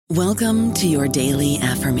Welcome to your daily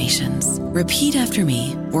affirmations. Repeat after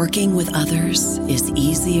me. Working with others is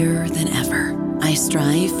easier than ever. I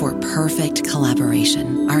strive for perfect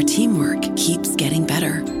collaboration. Our teamwork keeps getting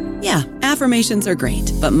better. Yeah, affirmations are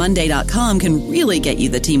great, but Monday.com can really get you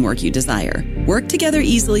the teamwork you desire. Work together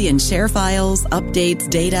easily and share files, updates,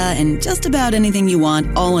 data, and just about anything you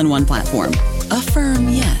want all in one platform. Affirm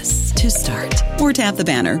yes to start, or tap the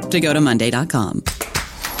banner to go to Monday.com.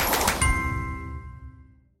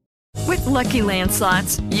 With Lucky Land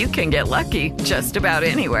Slots, you can get lucky just about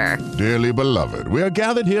anywhere. Dearly beloved, we are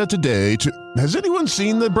gathered here today to... Has anyone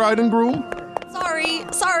seen the bride and groom?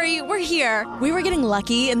 Sorry, we're here. We were getting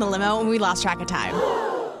lucky in the limo and we lost track of time.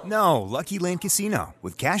 No, Lucky Land Casino,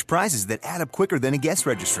 with cash prizes that add up quicker than a guest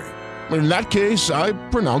registry. In that case, I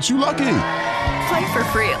pronounce you lucky. Play for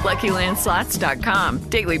free at LuckyLandSlots.com.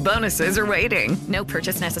 Daily bonuses are waiting. No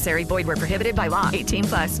purchase necessary. Void where prohibited by law.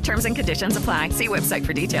 18+. Terms and conditions apply. See website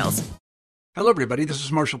for details. Hello, everybody. This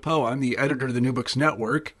is Marshall Poe. I'm the editor of the New Books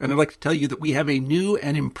Network, and I'd like to tell you that we have a new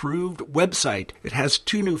and improved website. It has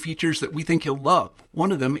 2 new features that we think you'll love.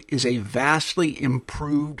 One of them is a vastly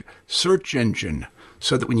improved search engine,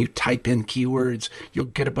 so that when you type in keywords, you'll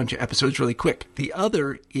get a bunch of episodes really quick. The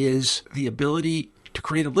other is the ability to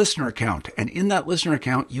create a listener account. And in that listener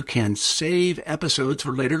account, you can save episodes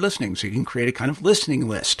for later listening. So you can create a kind of listening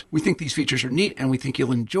list. We think these features are neat and we think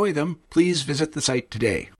you'll enjoy them. Please visit the site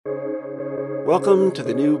today. Welcome to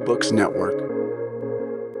the New Books Network.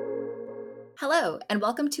 Hello, and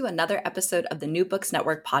welcome to another episode of the New Books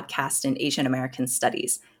Network podcast in Asian American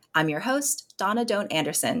Studies. I'm your host, Donna Doan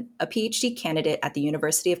Anderson, a PhD candidate at the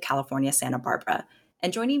University of California, Santa Barbara.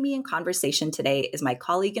 And joining me in conversation today is my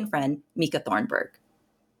colleague and friend, Mika Thornburg.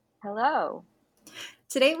 Hello.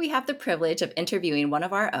 Today, we have the privilege of interviewing one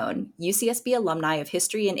of our own, UCSB alumni of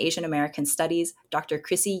History and Asian American Studies, Dr.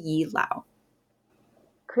 Chrissy Yi Lau.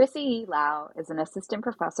 Chrissy Yi Lau is an assistant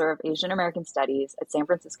professor of Asian American Studies at San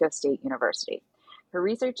Francisco State University. Her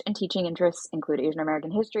research and teaching interests include Asian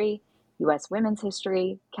American history, U.S. women's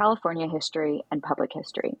history, California history, and public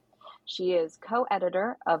history. She is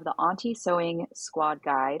co-editor of the Auntie Sewing Squad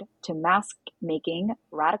Guide to Mask Making,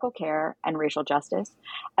 Radical Care, and Racial Justice,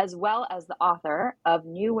 as well as the author of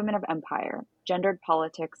New Women of Empire, Gendered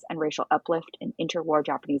Politics and Racial Uplift in Interwar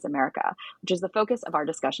Japanese America, which is the focus of our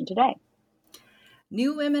discussion today.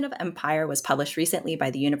 New Women of Empire was published recently by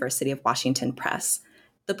the University of Washington Press.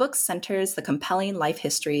 The book centers the compelling life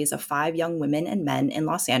histories of 5 young women and men in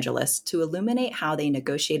Los Angeles to illuminate how they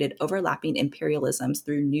negotiated overlapping imperialisms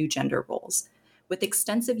through new gender roles. With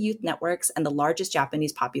extensive youth networks and the largest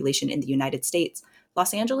Japanese population in the United States,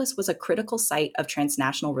 Los Angeles was a critical site of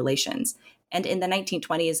transnational relations. And in the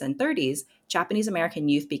 1920s and 30s, Japanese American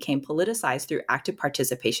youth became politicized through active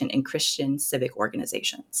participation in Christian civic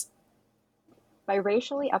organizations. By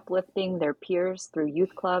racially uplifting their peers through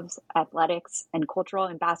youth clubs, athletics, and cultural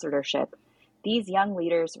ambassadorship, these young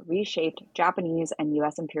leaders reshaped Japanese and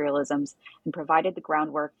U.S. imperialisms and provided the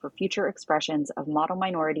groundwork for future expressions of model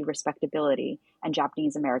minority respectability and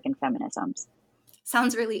Japanese American feminisms.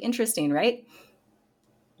 Sounds really interesting, right?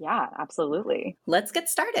 Yeah, absolutely. Let's get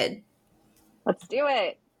started. Let's do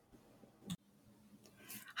it.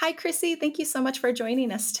 Hi, Chrissy. Thank you so much for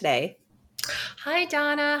joining us today. Hi,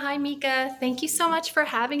 Donna. Hi, Mika. Thank you so much for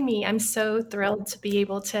having me. I'm so thrilled to be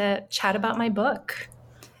able to chat about my book.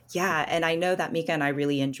 Yeah, and I know that Mika and I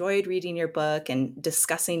really enjoyed reading your book and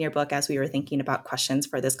discussing your book as we were thinking about questions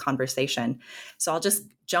for this conversation. So I'll just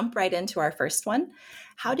jump right into our first one.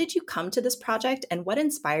 How did you come to this project, and what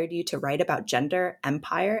inspired you to write about gender,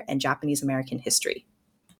 empire, and Japanese American history?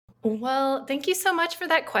 Well, thank you so much for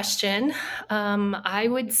that question. I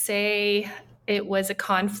would say it was a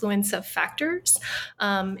confluence of factors,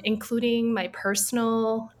 including my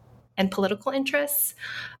personal and political interests,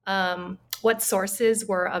 what sources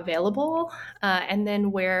were available, and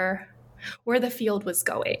then where the field was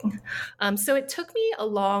going. So it took me a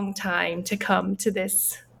long time to come to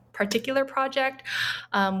this particular project.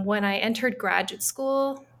 When I entered graduate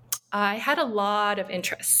school, I had a lot of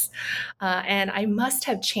interests, and I must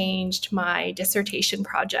have changed my dissertation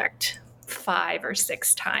project 5 or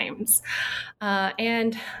 6 times.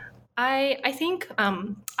 And I think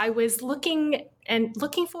I was looking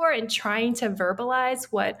for and trying to verbalize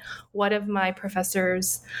what one of my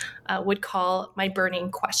professors would call my burning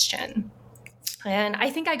question. And I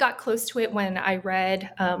think I got close to it when I read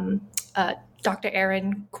Dr.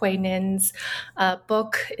 Erin Quay-Nin's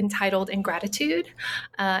book entitled Ingratitude.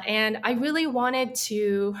 And I really wanted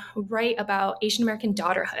to write about Asian American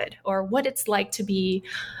daughterhood, or what it's like to be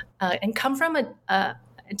and come from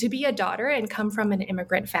to be a daughter and come from an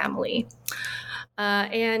immigrant family.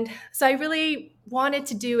 And so I really wanted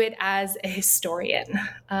to do it as a historian.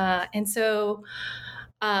 And so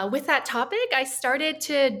with that topic, I started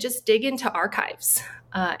to just dig into archives.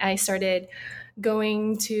 I started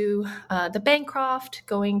going to the Bancroft,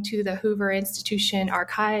 going to the Hoover Institution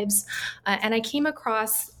archives, and I came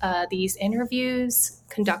across these interviews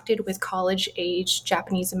conducted with college-age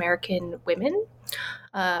Japanese American women.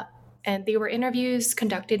 And they were interviews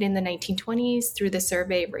conducted in the 1920s through the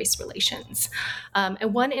Survey of Race Relations.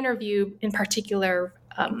 And one interview in particular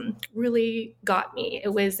really got me. It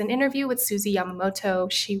was an interview with Susie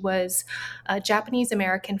Yamamoto. She was a Japanese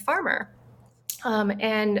American farmer.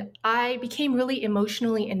 And I became really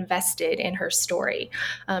emotionally invested in her story.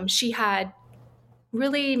 She had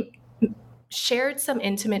really shared some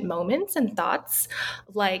intimate moments and thoughts,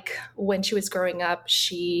 like when she was growing up,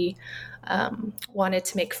 she wanted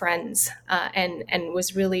to make friends and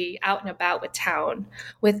was really out and about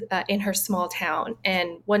in her small town.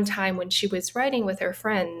 And one time when she was riding with her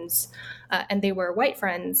friends, and they were white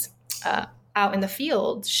friends, out in the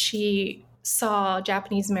field, she saw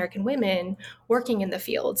Japanese American women working in the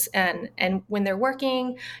fields, and when they're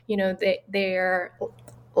working, they're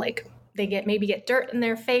like, they get dirt in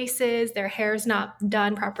their faces, their hair's not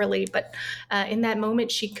done properly, but in that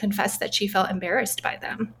moment she confessed that she felt embarrassed by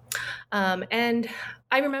them. And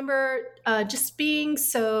I remember just being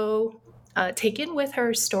so taken with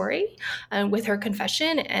her story and with her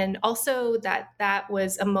confession, and also that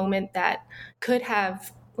was a moment that could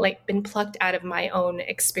have been plucked out of my own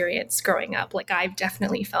experience growing up. I've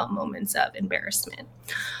definitely felt moments of embarrassment.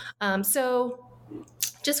 So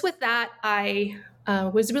just with that, I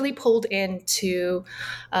was really pulled into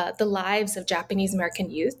the lives of Japanese American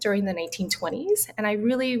youth during the 1920s. And I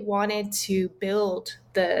really wanted to build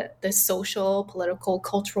the social, political,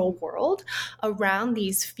 cultural world around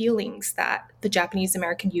these feelings that the Japanese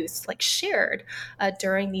American youth shared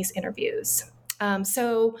during these interviews.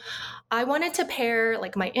 So I wanted to pair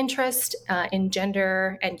my interest in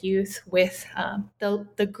gender and youth with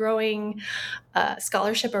the growing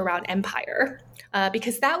scholarship around empire,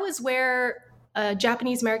 because that was where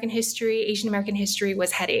Japanese American history, Asian American history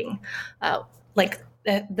was heading.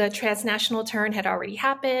 The transnational turn had already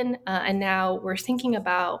happened, and now we're thinking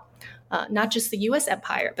about not just the U.S.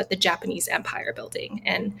 empire, but the Japanese empire building.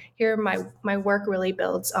 And here my work really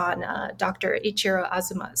builds on Dr. Ichiro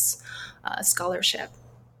Azuma's scholarship.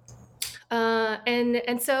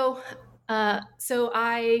 So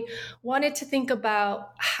I wanted to think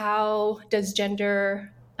about how does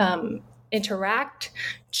gender interact,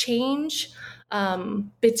 change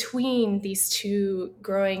between these two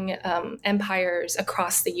growing empires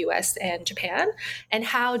across the U.S. and Japan, and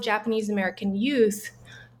how Japanese American youth,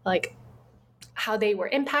 how they were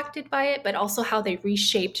impacted by it, but also how they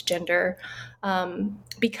reshaped gender,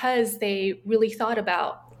 because they really thought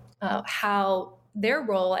about how their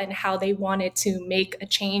role and how they wanted to make a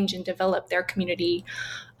change and develop their community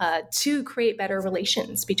to create better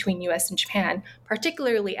relations between U.S. and Japan,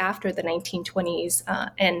 particularly after the 1920s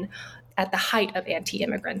and at the height of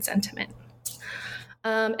anti-immigrant sentiment.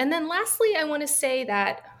 And then lastly, I want to say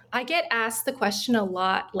that I get asked the question a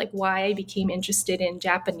lot, why I became interested in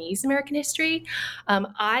Japanese American history.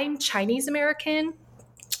 I'm Chinese American.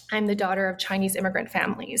 I'm the daughter of Chinese immigrant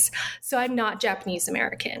families, so I'm not Japanese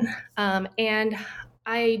American. And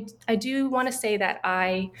I do want to say that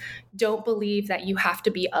I don't believe that you have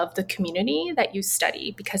to be of the community that you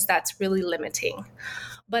study, because that's really limiting.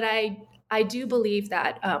 But I do believe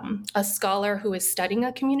that a scholar who is studying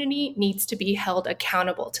a community needs to be held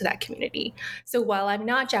accountable to that community. So while I'm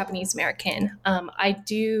not Japanese American, I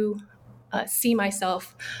do see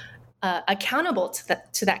myself accountable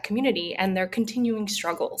to that community and their continuing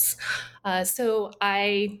struggles. So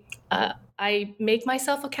I make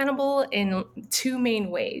myself accountable in two main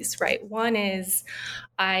ways, right? One is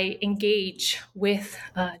I engage with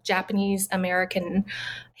Japanese American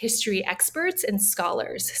history experts and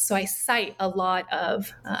scholars. So I cite a lot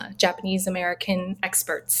of Japanese American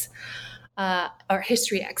experts or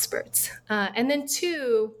history experts. And then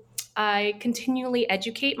two, I continually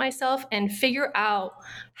educate myself and figure out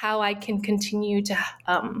how I can continue to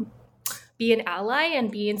be an ally and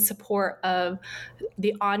be in support of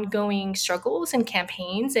the ongoing struggles and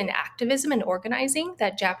campaigns and activism and organizing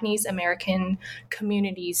that Japanese American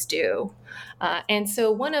communities do. And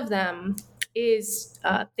so one of them is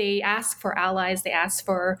they ask for allies, they ask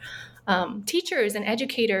for teachers and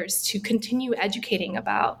educators to continue educating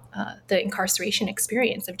about the incarceration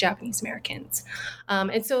experience of Japanese Americans.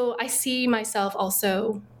 And so I see myself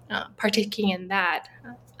also partaking in that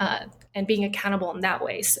and being accountable in that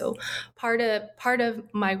way. So part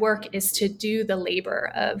of my work is to do the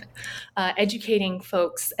labor of educating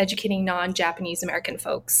non-Japanese American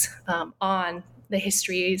folks on the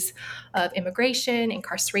histories of immigration,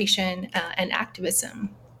 incarceration, and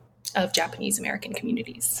activism of Japanese American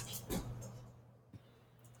communities.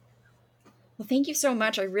 Well, thank you so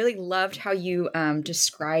much. I really loved how you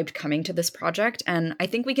described coming to this project. And I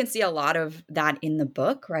think we can see a lot of that in the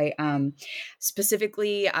book, right?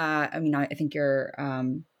 Specifically, I think your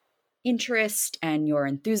interest and your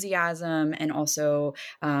enthusiasm, and also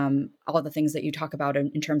all the things that you talk about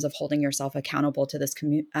in terms of holding yourself accountable to this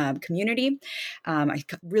community,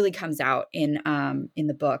 really comes out in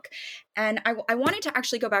the book. And I wanted to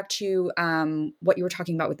actually go back to what you were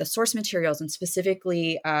talking about with the source materials, and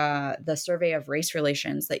specifically the survey of race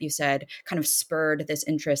relations that you said kind of spurred this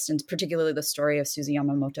interest, and particularly the story of Suzy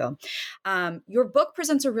Yamamoto. Your book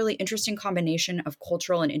presents a really interesting combination of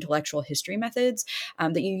cultural and intellectual history methods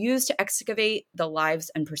that you use to excavate the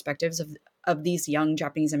lives and perspectives of these young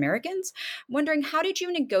Japanese Americans. I'm wondering, how did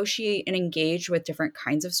you negotiate and engage with different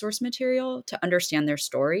kinds of source material to understand their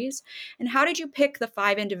stories? And how did you pick the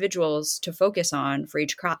 5 individuals to focus on for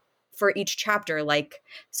each chapter, like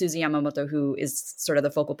Suzy Yamamoto, who is sort of the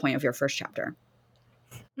focal point of your first chapter?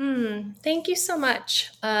 Thank you so much.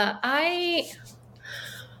 I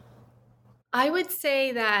would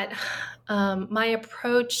say that my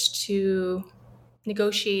approach to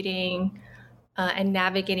negotiating and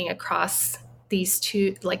navigating across these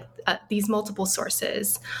these multiple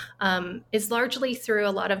sources is largely through a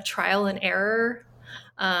lot of trial and error,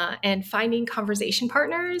 and finding conversation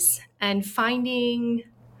partners, and finding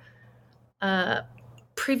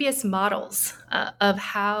previous models of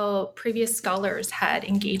how previous scholars had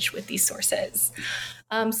engaged with these sources.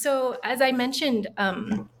 So as I mentioned,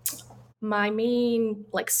 my main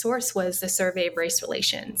source was the Survey of Race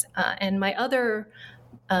Relations, and my other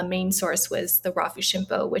main source was the Rafu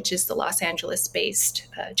Shimpo, which is the Los Angeles-based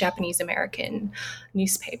Japanese American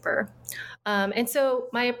newspaper. And so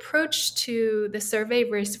my approach to the Survey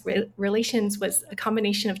of Race Relations was a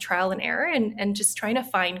combination of trial and error, and just trying to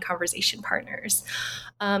find conversation partners.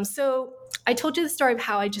 So I told you the story of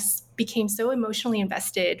how I just became so emotionally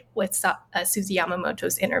invested with Suzy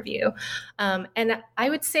Yamamoto's interview. And I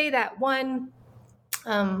would say that when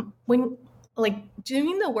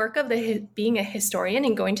doing the work of being a historian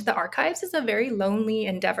and going to the archives is a very lonely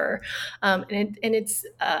endeavor, and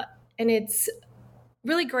it's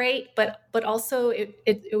really great, but also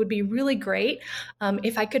it would be really great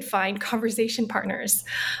if I could find conversation partners.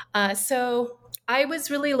 So I was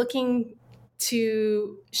really looking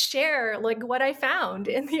to share what I found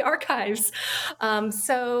in the archives.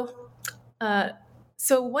 So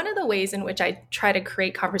one of the ways in which I try to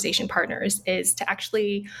create conversation partners is to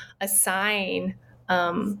actually assign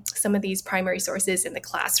some of these primary sources in the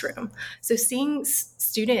classroom. So seeing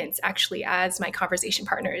students actually as my conversation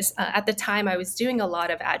partners. At the time, I was doing a lot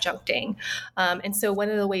of adjuncting. And so one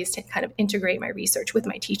of the ways to kind of integrate my research with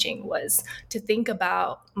my teaching was to think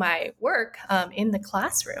about my work in the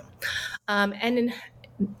classroom. And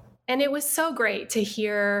it was so great to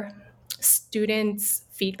hear students'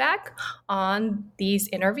 feedback on these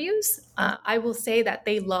interviews. I will say that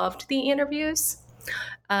they loved the interviews,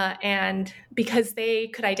 and because they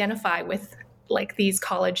could identify with these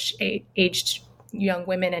college-aged young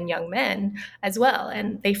women and young men as well,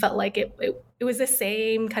 and they felt like it was the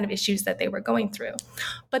same kind of issues that they were going through.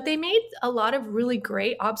 But they made a lot of really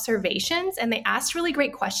great observations, and they asked really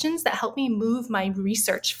great questions that helped me move my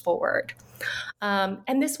research forward.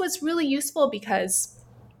 And this was really useful because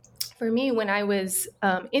for me, when I was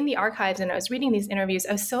in the archives and I was reading these interviews,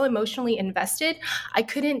 I was so emotionally invested, I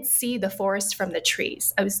couldn't see the forest from the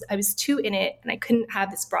trees. I was too in it, and I couldn't have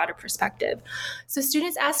this broader perspective. So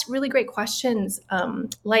students asked really great questions,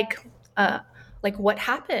 like what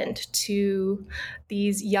happened to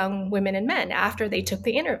these young women and men after they took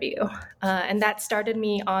the interview. And that started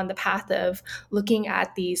me on the path of looking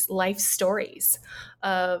at these life stories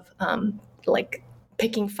of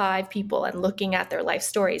picking 5 people and looking at their life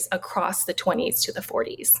stories across the 20s to the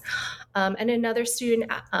 40s. And another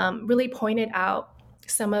student really pointed out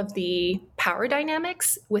some of the power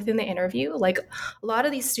dynamics within the interview. Like a lot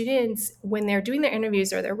of these students, when they're doing their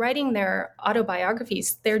interviews or they're writing their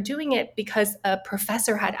autobiographies, they're doing it because a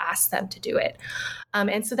professor had asked them to do it.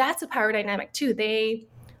 And so that's a power dynamic too. They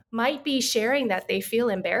might be sharing that they feel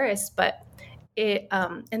embarrassed, but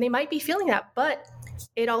and they might be feeling that, but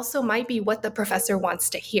it also might be what the professor wants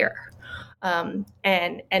to hear. And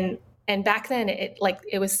And back then,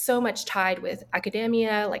 it was so much tied with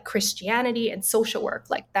academia, like Christianity and social work.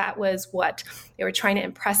 Like that was what they were trying to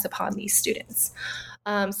impress upon these students.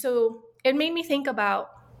 So it made me think about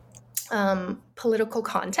political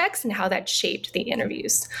context and how that shaped the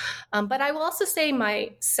interviews. But I will also say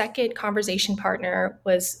my second conversation partner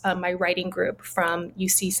was my writing group from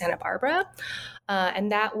UC Santa Barbara.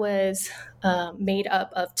 And that was made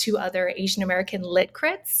up of two other Asian American lit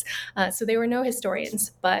crits. So they were no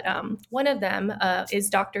historians, but one of them is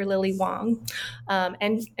Dr. Lily Wong.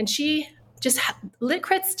 And she lit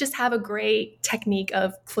crits just have a great technique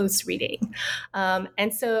of close reading.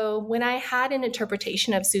 And so when I had an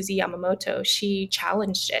interpretation of Suzy Yamamoto, she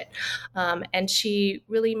challenged it. And she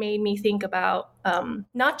really made me think about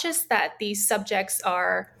not just that these subjects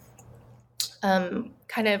are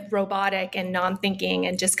kind of robotic and non-thinking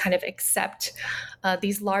and just kind of accept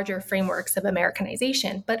these larger frameworks of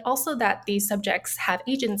Americanization, but also that these subjects have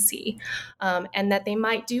agency and that they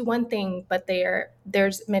might do one thing, but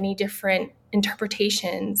there's many different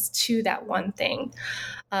interpretations to that one thing.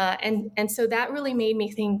 And so that really made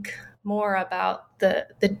me think more about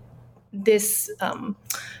this not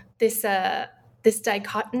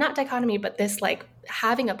dichotomy, but this like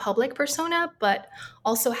having a public persona, but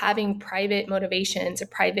also having private motivations or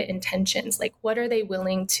private intentions. Like, what are they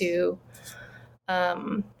willing to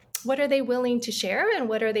share, and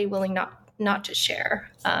what are they willing not to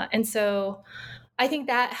share? And so, I think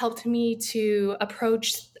that helped me to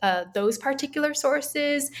approach those particular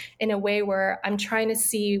sources in a way where I'm trying to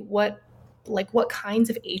see what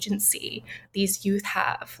kinds of agency these youth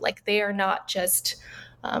have. Like, they are not just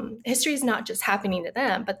history is not just happening to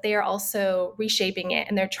them, but they are also reshaping it,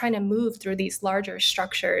 and they're trying to move through these larger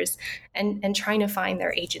structures and trying to find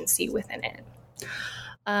their agency within it.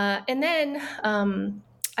 And then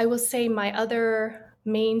I will say my other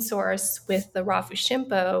main source with the Rafu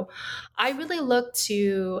Shimpo, I really looked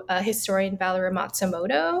to historian Valerie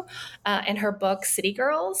Matsumoto and her book City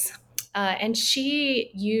Girls. And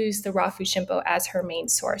she used the Rafu Shimpo as her main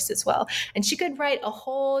source as well. And she could write a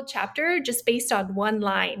whole chapter just based on one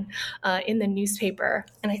line in the newspaper.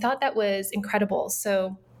 And I thought that was incredible.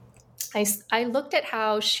 So I looked at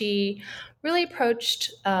how she really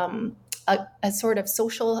approached a sort of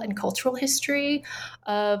social and cultural history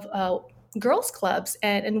of girls' clubs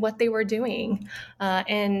and what they were doing.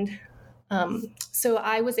 So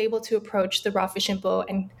I was able to approach the Rafu Shimpo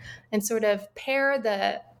and sort of pair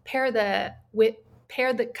the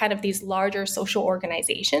kind of these larger social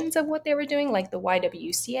organizations of what they were doing, like the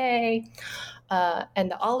YWCA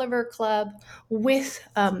and the Oliver Club, with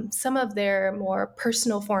some of their more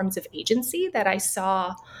personal forms of agency that I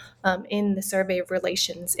saw in the Survey of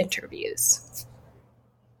Relations interviews.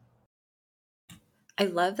 I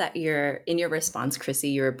love that in your response, Chrissy,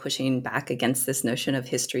 you're pushing back against this notion of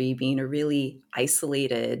history being a really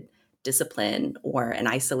isolated discipline or an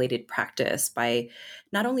isolated practice by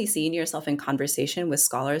not only seeing yourself in conversation with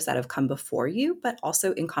scholars that have come before you, but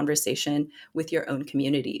also in conversation with your own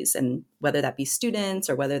communities, and whether that be students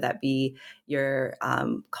or whether that be your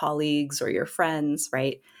colleagues or your friends,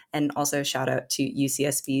 right? And also shout out to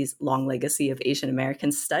UCSB's long legacy of Asian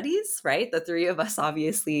American studies, right? The three of us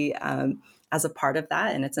obviously as a part of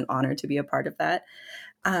that, and it's an honor to be a part of that.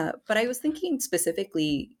 But I was thinking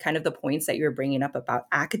specifically kind of the points that you're bringing up about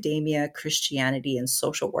academia, Christianity, and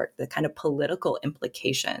social work, the kind of political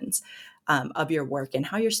implications of your work and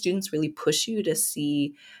how your students really push you to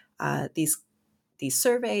see these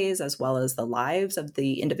surveys as well as the lives of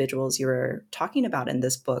the individuals you were talking about in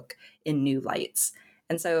this book in new lights.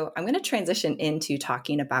 And so I'm going to transition into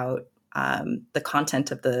talking about the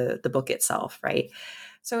content of the book itself, right?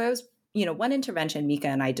 So I was one intervention Mika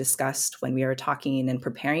and I discussed when we were talking and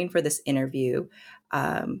preparing for this interview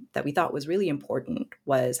that we thought was really important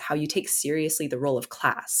was how you take seriously the role of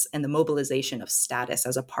class and the mobilization of status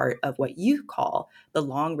as a part of what you call the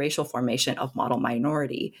long racial formation of model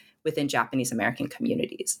minority within Japanese American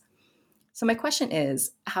communities. So my question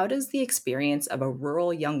is, how does the experience of a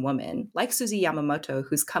rural young woman like Suzy Yamamoto,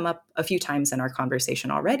 who's come up a few times in our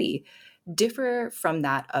conversation already, differ from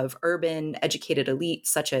that of urban educated elites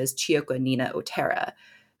such as Chiyoko Nina Otera,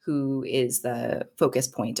 who is the focus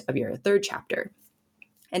point of your third chapter?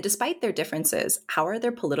 And despite their differences, how are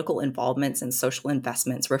their political involvements and social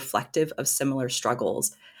investments reflective of similar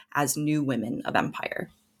struggles as new women of empire?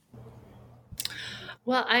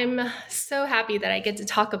 Well, I'm so happy that I get to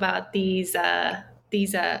talk about these 5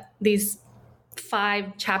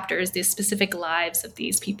 chapters, these specific lives of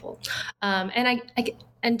these people.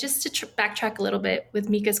 And just to backtrack a little bit with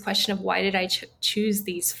Mika's question of why did I choose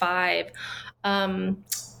these 5, I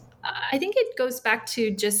think it goes back to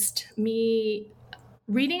just me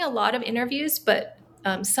reading a lot of interviews, but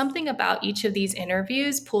something about each of these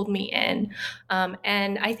interviews pulled me in.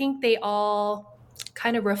 And I think they all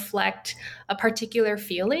kind of reflect a particular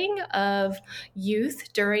feeling of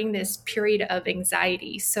youth during this period of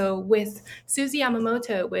anxiety. So with Susie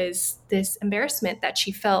Yamamoto, it was this embarrassment that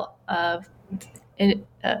she felt of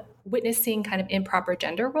witnessing kind of improper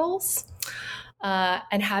gender roles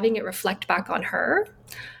and having it reflect back on her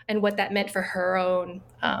and what that meant for her own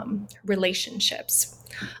relationships.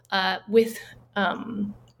 With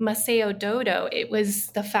Masao Dodo, it was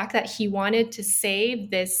the fact that he wanted to save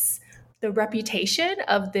the reputation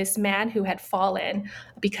of this man who had fallen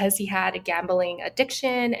because he had a gambling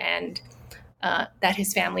addiction and that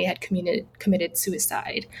his family had committed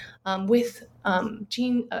suicide. With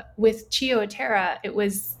Chio Otera, it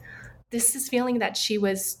was this feeling that she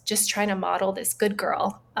was just trying to model this good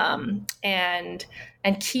girl and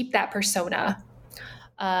keep that persona.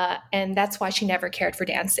 And that's why she never cared for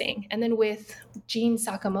dancing. And then with Jin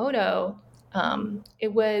Sakamoto,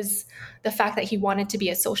 it was the fact that he wanted to be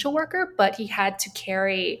a social worker, but he had to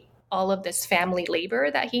carry all of this family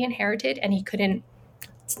labor that he inherited, and he couldn't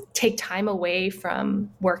take time away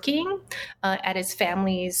from working at his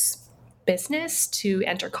family's business to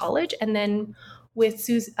enter college. And then with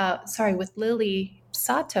Lily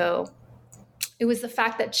Sato, it was the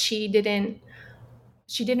fact that she didn't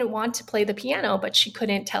want to play the piano, but she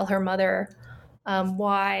couldn't tell her mother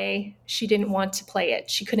why she didn't want to play it.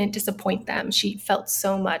 She couldn't disappoint them. She felt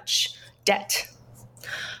so much debt.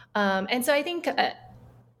 And so I think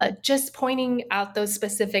just pointing out those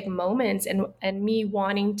specific moments and me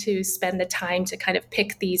wanting to spend the time to kind of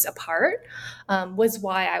pick these apart was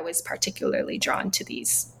why I was particularly drawn to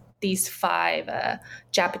these 5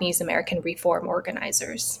 Japanese American reform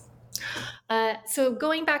organizers. So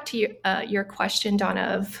going back to your question, Donna,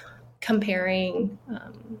 of comparing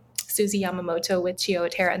Susie Yamamoto with Chio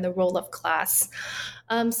Otera and the role of class.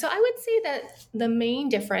 So I would say that the main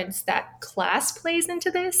difference that class plays into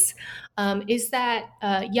this is that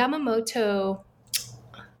Yamamoto,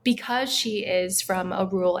 because she is from a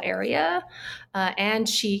rural area and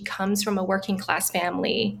she comes from a working class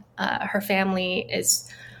family, her family is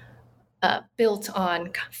built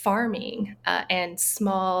on farming and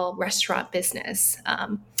small restaurant business.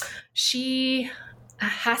 She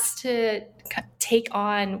has to take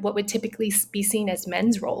on what would typically be seen as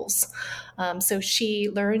men's roles. So she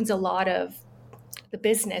learns a lot of the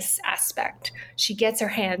business aspect. She gets her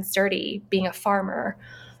hands dirty being a farmer,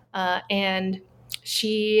 and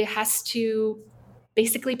she has to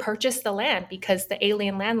basically purchase the land because the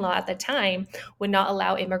alien land law at the time would not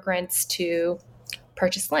allow immigrants to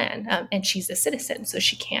purchase land, and she's a citizen, so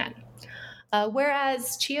she can.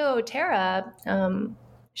 Whereas Chio Otera,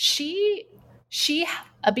 she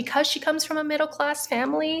because she comes from a middle class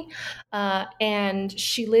family and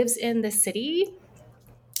she lives in the city,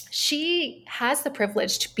 she has the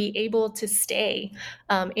privilege to be able to stay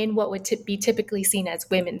in what would be typically seen as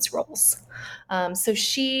women's roles. So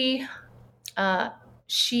she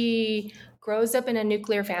grows up in a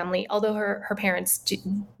nuclear family, although her parents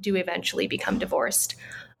do eventually become divorced.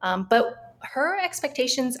 But her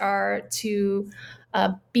expectations are to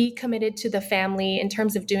be committed to the family in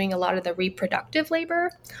terms of doing a lot of the reproductive labor.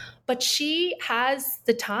 But she has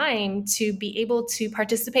the time to be able to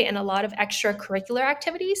participate in a lot of extracurricular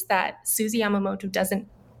activities that Susie Yamamoto doesn't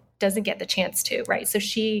get the chance to, right? So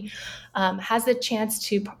she has the chance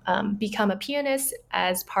to become a pianist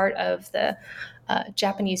as part of the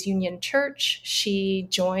Japanese Union Church. She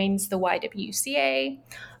joins the YWCA,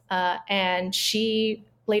 and she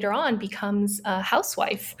later on becomes a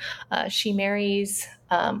housewife. She marries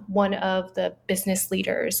one of the business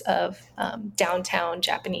leaders of downtown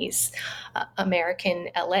Japanese American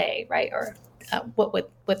LA, right? Or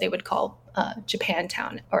what they would call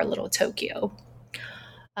Japantown or Little Tokyo.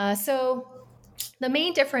 So the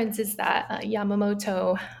main difference is that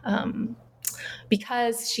Yamamoto,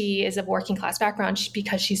 because she is of working class background,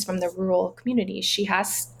 because she's from the rural community, she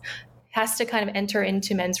has to kind of enter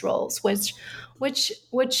into men's roles, which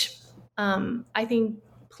I think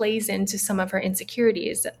plays into some of her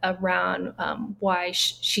insecurities around why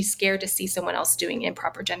she's scared to see someone else doing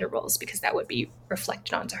improper gender roles, because that would be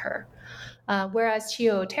reflected onto her. Whereas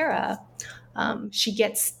Chio Otera, she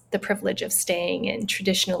gets the privilege of staying in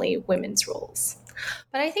traditionally women's roles.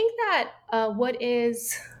 But I think that what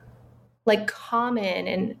is like common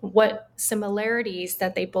and what similarities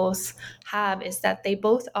that they both have is that they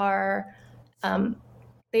both are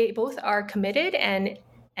committed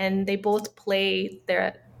and they both play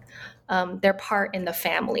their part in the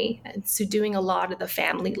family, and so doing a lot of the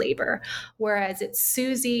family labor. Whereas it's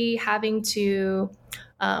Susie having to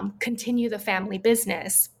continue the family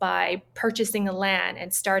business by purchasing the land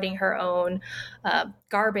and starting her own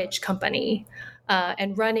garbage company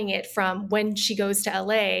and running it from when she goes to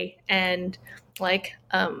LA and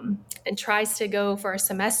and tries to go for a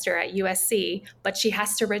semester at USC, but she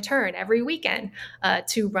has to return every weekend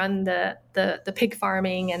to run the pig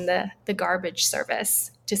farming and the garbage service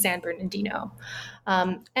to San Bernardino.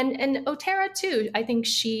 And Otera too, I think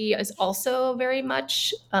she is also very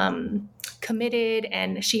much committed,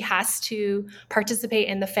 and she has to participate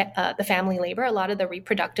in the family labor, a lot of the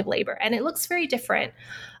reproductive labor, and it looks very different.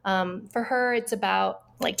 For her, it's about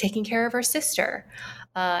like taking care of her sister,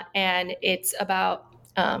 and it's about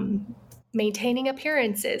maintaining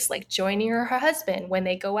appearances, like joining her husband when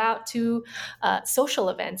they go out to social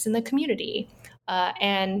events in the community,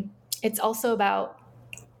 and it's also about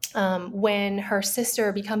when her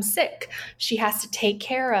sister becomes sick, she has to take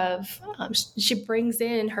care of, she brings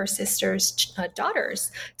in her sister's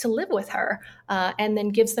daughters to live with her, and then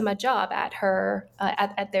gives them a job at her,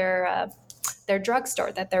 at their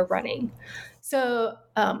drugstore that they're running. So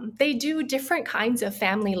they do different kinds of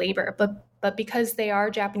family labor, but because they are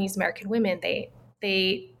Japanese American women,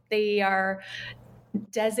 they are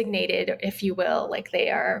designated, if you will, like they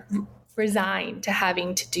are resigned to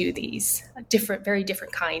having to do these very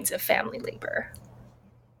different kinds of family labor.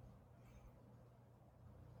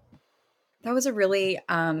 That was a really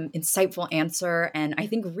insightful answer, and I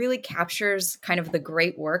think really captures kind of the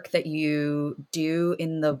great work that you do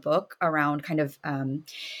in the book around kind of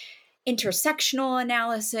intersectional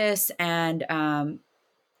analysis and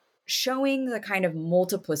showing the kind of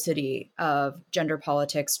multiplicity of gender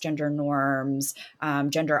politics, gender norms,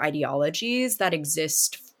 gender ideologies that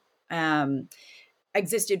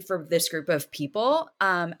existed for this group of people.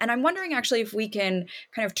 And I'm wondering actually if we can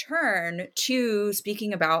kind of turn to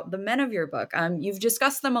speaking about the men of your book. You've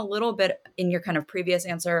discussed them a little bit in your kind of previous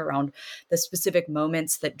answer around the specific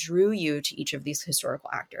moments that drew you to each of these historical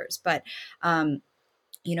actors. But,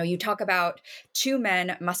 you talk about two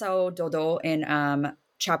men, Masao Dodo in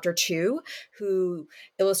Chapter 2, who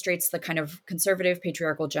illustrates the kind of conservative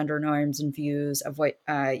patriarchal gender norms and views of what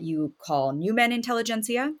you call new men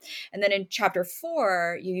intelligentsia. And then in Chapter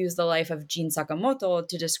 4, you use the life of Jin Sakamoto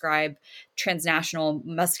to describe transnational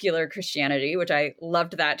muscular Christianity, which I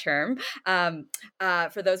loved that term.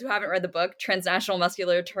 For those who haven't read the book, transnational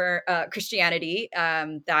muscular Christianity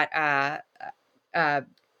that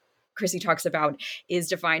Chrissy talks about is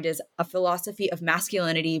defined as a philosophy of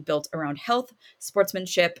masculinity built around health,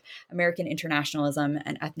 sportsmanship, American internationalism,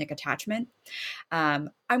 and ethnic attachment. I'm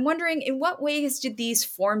wondering, in what ways did these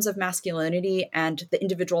forms of masculinity and the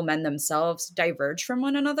individual men themselves diverge from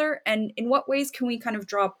one another? And in what ways can we kind of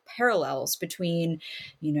draw parallels between,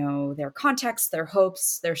 their contexts, their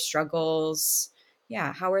hopes, their struggles?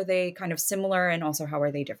 Yeah, how are they kind of similar, and also how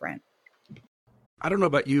are they different? I don't know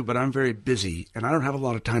about you, but I'm very busy and I don't have a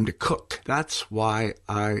lot of time to cook. That's why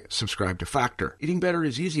I subscribe to Factor. Eating better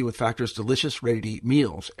is easy with Factor's delicious, ready-to-eat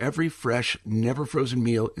meals. Every fresh, never frozen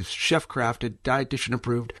meal is chef-crafted, dietitian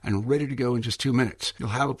approved, and ready to go in just 2 minutes. You'll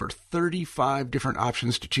have over 35 different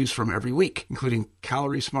options to choose from every week, including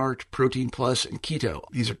Calorie Smart, Protein Plus, and Keto.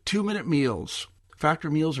 These are 2-minute meals.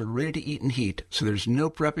 Factor meals are ready to eat and heat, so there's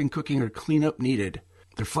no prepping, cooking, or cleanup needed.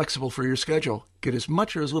 They're flexible for your schedule. Get as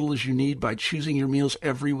much or as little as you need by choosing your meals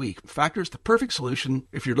every week. Factor is the perfect solution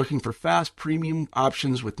if you're looking for fast, premium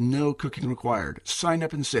options with no cooking required. Sign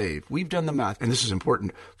up and save. We've done the math, and this is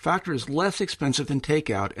important. Factor is less expensive than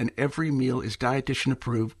takeout, and every meal is dietitian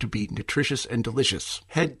approved to be nutritious and delicious.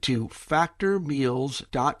 Head to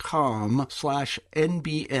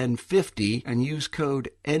factormeals.com/NBN50 and use code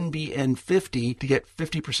NBN50 to get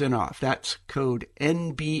 50% off. That's code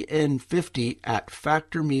NBN50 at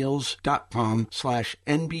factormeals.com/NBN50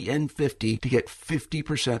 to get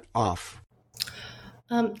 50% off.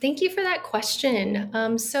 Thank you for that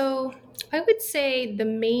question. So I would say the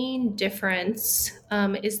main difference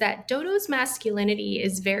is that Dodo's masculinity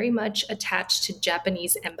is very much attached to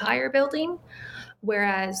Japanese empire building,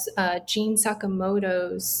 whereas Jin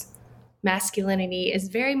Sakamoto's masculinity is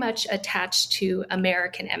very much attached to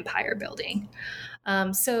American empire building.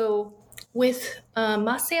 So with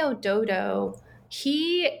Masao Dodo,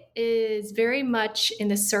 he is very much in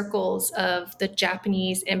the circles of the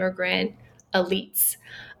Japanese immigrant elites,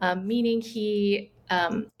 meaning he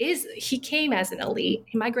came as an elite.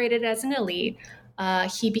 He migrated as an elite.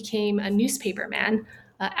 He became a newspaperman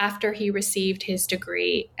after he received his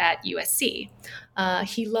degree at USC.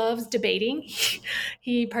 He loves debating.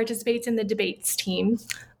 He participates in the debates team.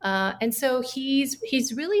 And so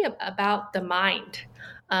he's really about the mind.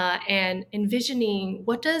 And envisioning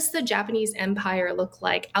what does the Japanese empire look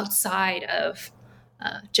like outside of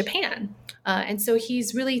Japan. And so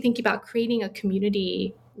he's really thinking about creating a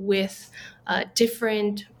community with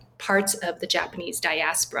different parts of the Japanese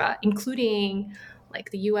diaspora, including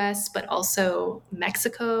like the US, but also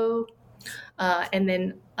Mexico, and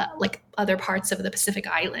then like other parts of the Pacific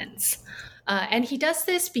Islands. And he does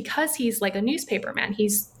this because he's like a newspaperman.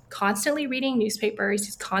 He's constantly reading newspapers,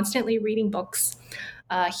 he's constantly reading books.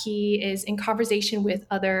 He is in conversation with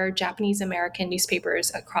other Japanese American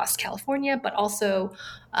newspapers across California, but also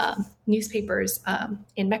newspapers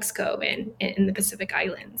in Mexico and in the Pacific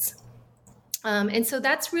Islands. And so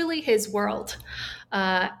that's really his world.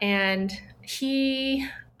 And he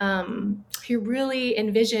really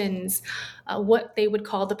envisions what they would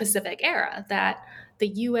call the Pacific era, that the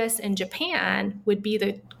US and Japan would be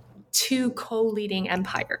the two co-leading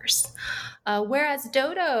empires. Whereas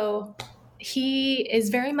Dodo, he is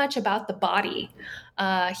very much about the body.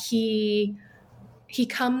 He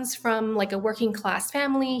comes from like a working class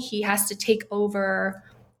family. He has to take over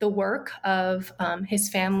the work of his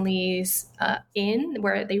family's inn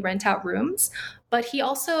where they rent out rooms, but he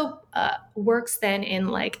also works then in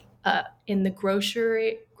like in the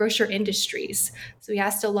grocery industries. So he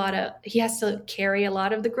has to carry a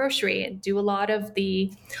lot of the grocery and do a lot of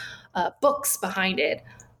the books behind it,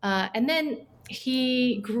 and then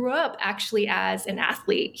he grew up actually as an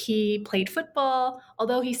athlete. He played football,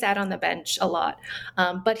 although he sat on the bench a lot.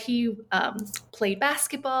 But he played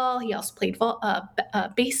basketball. He also played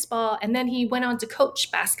baseball. And then he went on to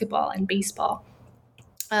coach basketball and baseball.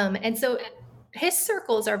 And so his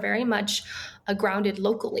circles are very much grounded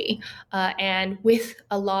locally and with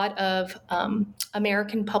a lot of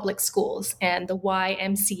American public schools and the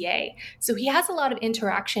YMCA. So he has a lot of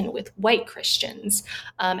interaction with white Christians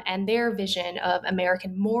and their vision of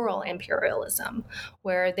American moral imperialism,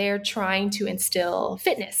 where they're trying to instill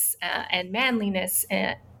fitness and manliness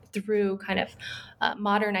through kind of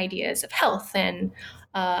modern ideas of health and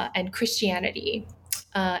Christianity.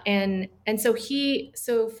 And so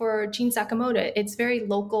for Gene Sakamoto, it's very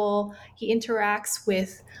local. He interacts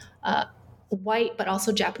with white, but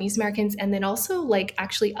also Japanese Americans, and then also like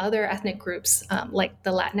actually other ethnic groups like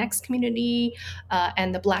the Latinx community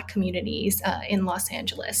and the Black communities in Los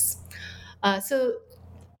Angeles. So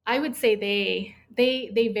I would say they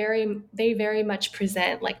very much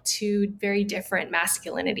present like two very different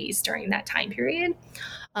masculinities during that time period.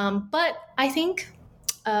 But I think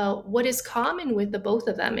what is common with the both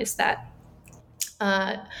of them is that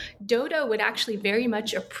Dodo would actually very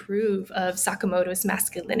much approve of Sakamoto's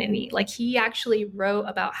masculinity. Like he actually wrote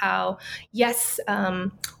about how, yes,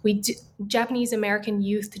 Japanese American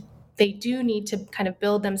youth, they do need to kind of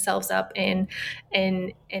build themselves up and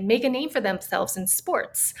make a name for themselves in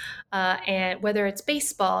sports. And whether it's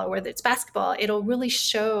baseball or whether it's basketball, it'll really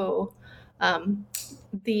show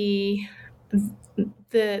the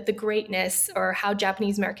greatness or how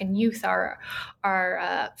Japanese American youth are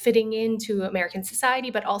fitting into American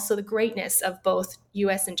society, but also the greatness of both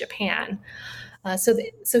U.S. and Japan. So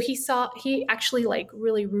he actually like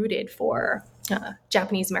really rooted for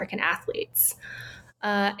Japanese American athletes,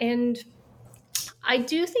 and I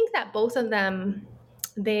do think that both of them,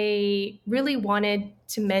 they really wanted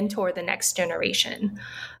to mentor the next generation.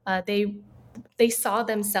 They saw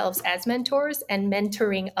themselves as mentors and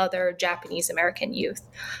mentoring other Japanese American youth.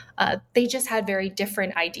 They just had very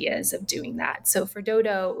different ideas of doing that. So for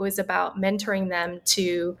Dodo, it was about mentoring them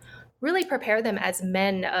to really prepare them as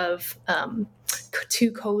men of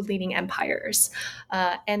two co-leading empires.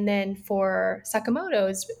 And then for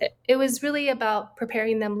Sakamoto, it was really about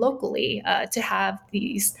preparing them locally to have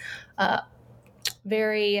these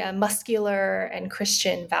very muscular and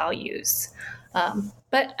Christian values.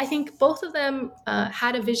 But I think both of them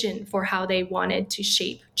had a vision for how they wanted to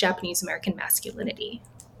shape Japanese American masculinity.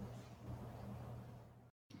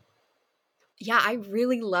 Yeah, I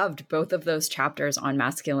really loved both of those chapters on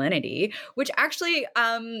masculinity, which actually,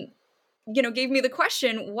 gave me the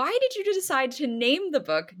question, why did you decide to name the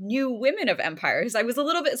book New Women of Empire? Because I was a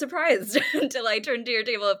little bit surprised until I turned to your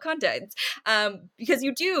table of contents, because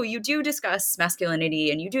you do discuss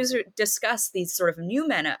masculinity and you do discuss these sort of new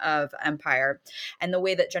men of empire and the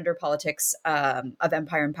way that gender politics of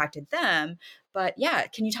empire impacted them. But yeah,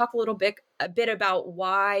 can you talk a bit about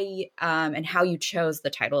why and how you chose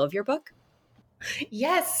the title of your book?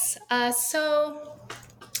 Yes. So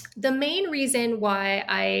the main reason why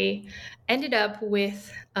I ended up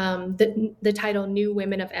with the title New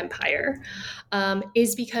Women of Empire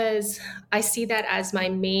is because I see that as my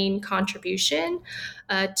main contribution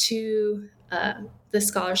to the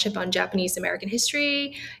scholarship on Japanese American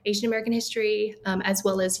history, Asian American history, as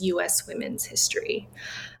well as U.S. women's history.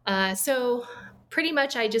 So pretty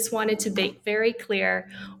much I just wanted to make very clear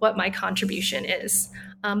what my contribution is.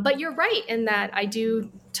 But you're right in that I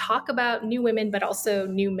do talk about new women, but also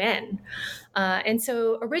new men. And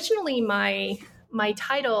so originally my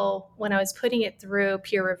title, when I was putting it through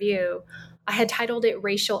peer review, I had titled it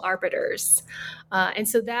Racial Arbiters. And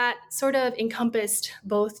so that sort of encompassed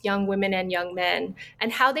both young women and young men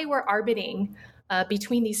and how they were arbiting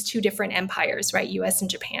between these two different empires, right, US and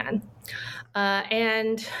Japan.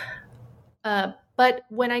 But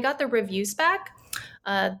when I got the reviews back,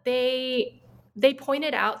 they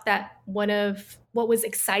pointed out that one of what was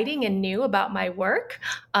exciting and new about my work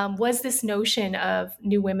was this notion of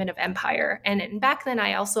new women of empire. And back then,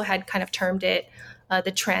 I also had kind of termed it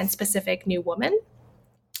the trans-Pacific new woman,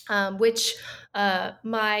 which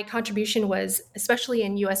my contribution was, especially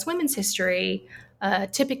in U.S. women's history,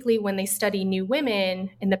 typically when they study new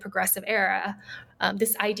women in the progressive era,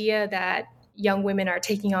 this idea that young women are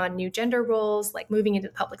taking on new gender roles, like moving into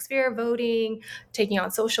the public sphere, voting, taking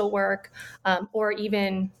on social work, or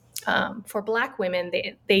even for Black women,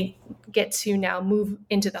 they get to now move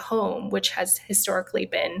into the home, which has historically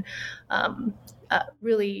been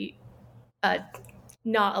really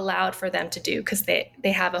not allowed for them to do because they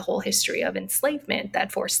have a whole history of enslavement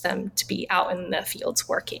that forced them to be out in the fields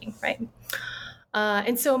working, right?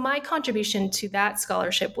 And so my contribution to that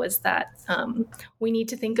scholarship was that we need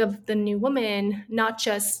to think of the new woman not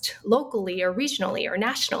just locally or regionally or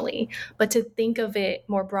nationally, but to think of it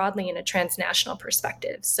more broadly in a transnational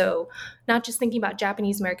perspective. So not just thinking about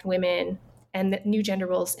Japanese American women and the new gender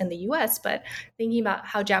roles in the US, but thinking about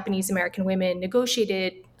how Japanese American women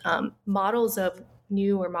negotiated models of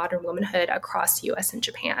new or modern womanhood across US and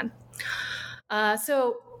Japan.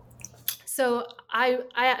 So I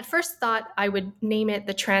at first thought I would name it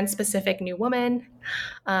the Trans-Pacific New Woman.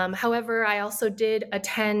 However, I also did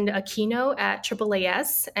attend a keynote at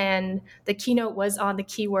AAAS, and the keynote was on the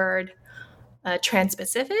keyword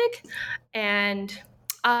Trans-Pacific. And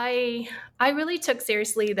I really took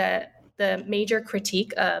seriously the major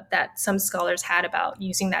critique that some scholars had about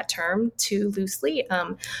using that term too loosely.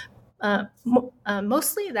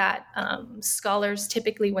 Mostly that scholars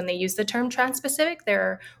typically, when they use the term Trans-Pacific,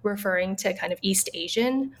 they're referring to kind of East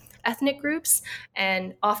Asian ethnic groups.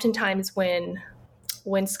 And oftentimes when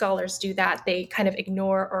scholars do that, they kind of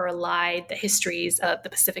ignore or elide the histories of the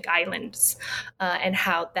Pacific Islands and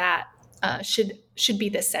how that should be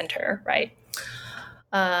the center, right?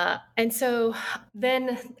 And so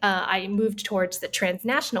then I moved towards the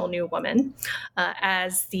transnational new woman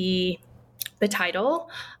as the title.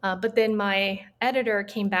 But then my editor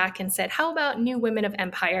came back and said, how about New Women of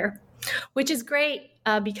Empire? Which is great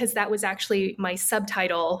because that was actually my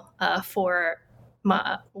subtitle for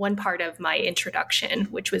one part of my introduction,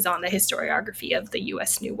 which was on the historiography of the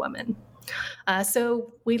U.S. New Woman.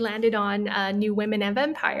 So we landed on New Women of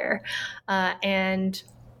Empire. And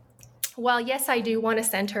while, yes, I do want to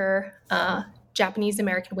center Japanese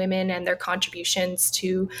American women and their contributions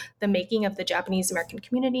to the making of the Japanese American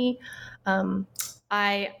community,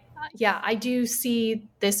 I do see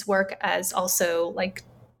this work as also like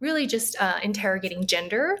really just interrogating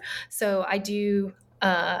gender. So I do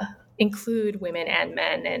include women and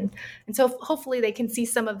men, and so hopefully they can see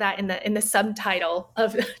some of that in the subtitle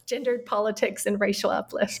of Gendered Politics and Racial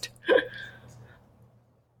Uplift.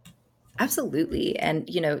 Absolutely. And,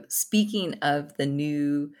 speaking of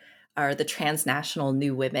the transnational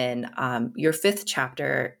new women, your fifth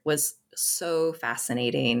chapter was so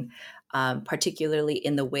fascinating, particularly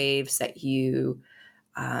in the waves that you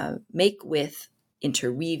make with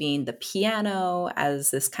interweaving the piano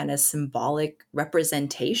as this kind of symbolic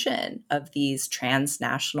representation of these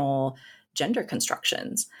transnational gender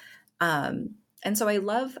constructions. And so I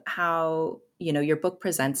love how, your book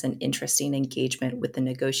presents an interesting engagement with the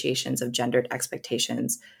negotiations of gendered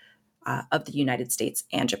expectations of the United States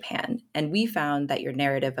and Japan. And we found that your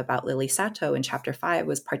narrative about Lily Sato in Chapter 5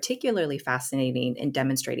 was particularly fascinating in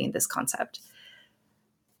demonstrating this concept.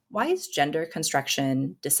 Why is gender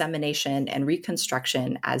construction, dissemination, and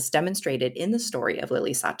reconstruction, as demonstrated in the story of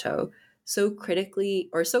Lily Sato, so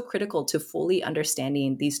critical to fully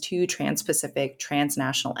understanding these two trans-Pacific,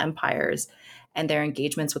 transnational empires and their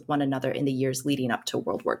engagements with one another in the years leading up to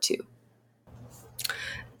World War II?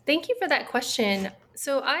 Thank you for that question.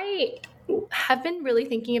 So I have been really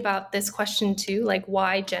thinking about this question too, like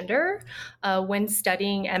why gender when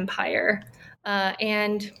studying empire.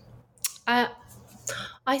 And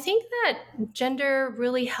I think that gender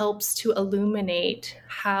really helps to illuminate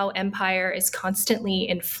how empire is constantly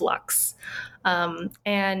in flux.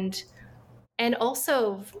 And And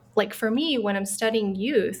also, like for me, when I'm studying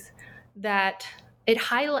youth, that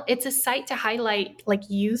it's a site to highlight like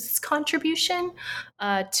youth's contribution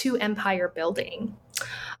to empire building.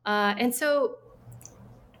 And so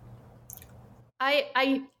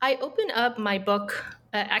I open up my book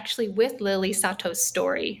actually with Lily Sato's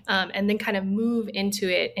story, and then kind of move into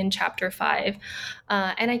it in chapter 5.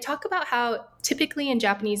 And I talk about how typically in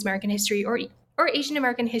Japanese American history or Asian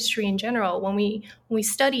American history in general, when we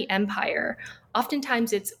study empire,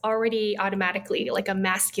 oftentimes it's already automatically like a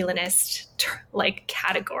masculinist like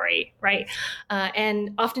category, right?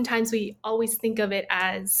 And oftentimes we always think of it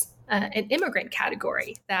as an immigrant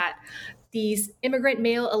category, that these immigrant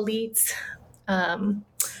male elites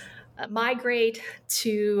migrate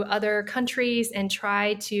to other countries and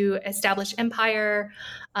try to establish empire,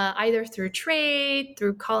 either through trade,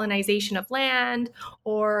 through colonization of land,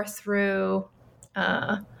 or through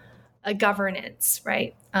a governance,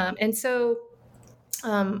 right? And so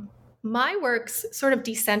my works sort of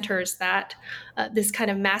decenters that this kind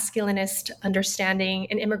of masculinist understanding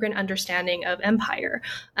and immigrant understanding of empire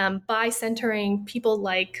by centering people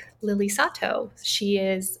like Lily Sato. She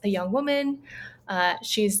is a young woman.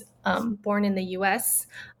 She's born in the U.S.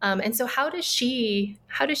 And so how does she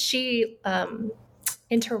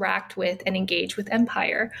interact with and engage with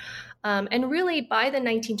empire? And really, by the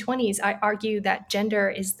 1920s, I argue that gender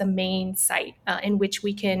is the main site in which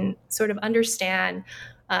we can sort of understand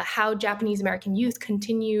how Japanese American youth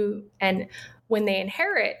continue, and when they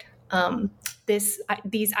inherit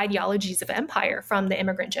these ideologies of empire from the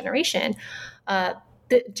immigrant generation,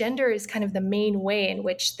 the gender is kind of the main way in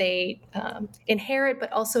which they inherit,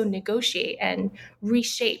 but also negotiate and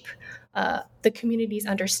reshape the community's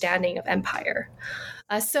understanding of empire.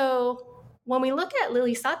 So when we look at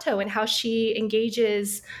Lily Sato and how she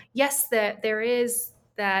engages, yes, that there is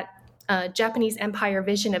that Japanese empire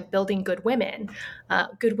vision of building good women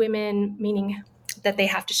meaning that they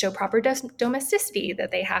have to show proper domesticity,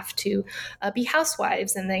 that they have to be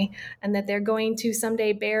housewives, and that they're going to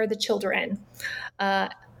someday bear the children.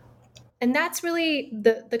 And that's really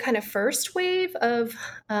the kind of first wave of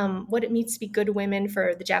what it means to be good women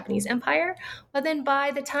for the Japanese empire. But then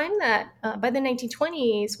by the time that, by the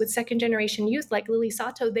 1920s, with second generation youth like Lily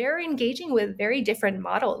Sato, they're engaging with very different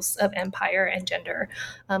models of empire and gender.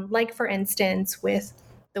 Like, for instance, with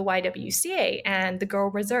the YWCA and the Girl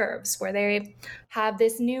Reserves, where they have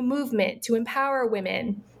this new movement to empower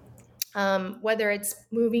women. Whether it's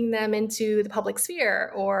moving them into the public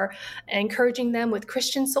sphere or encouraging them with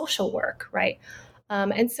Christian social work, right?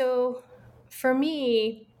 And so for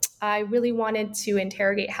me, I really wanted to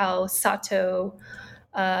interrogate how Sato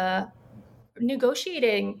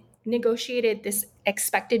negotiated this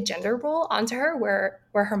expected gender role onto her, where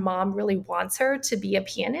her mom really wants her to be a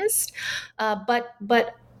pianist, but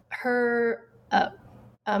her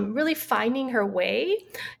really finding her way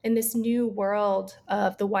in this new world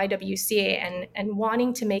of the YWCA and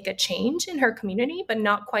wanting to make a change in her community, but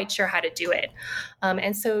not quite sure how to do it.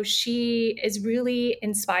 And so she is really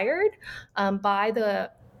inspired by the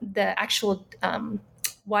actual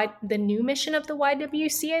the new mission of the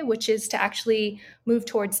YWCA, which is to actually move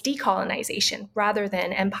towards decolonization rather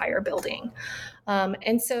than empire building.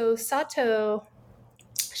 And so Sato,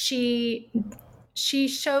 she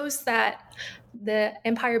shows that the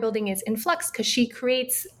empire building is in flux because she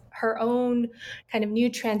creates her own kind of new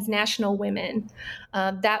transnational women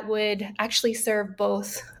that would actually serve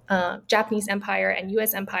both Japanese empire and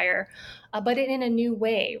U.S. empire, but in a new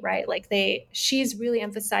way, right? Like she's really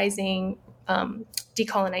emphasizing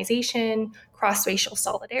decolonization, cross-racial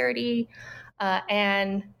solidarity,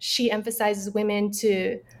 and she emphasizes women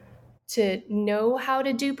to know how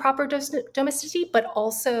to do proper domesticity, but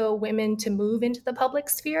also women to move into the public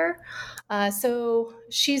sphere. So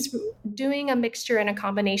she's doing a mixture and a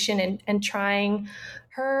combination and trying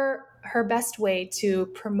her best way to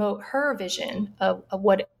promote her vision of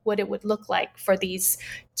what it would look like for these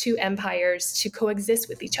two empires to coexist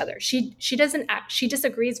with each other. She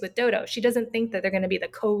disagrees with Dodo. She doesn't think that they're going to be the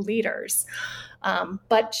co-leaders,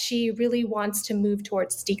 but she really wants to move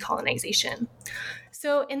towards decolonization.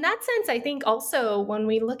 So in that sense, I think also when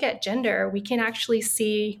we look at gender, we can actually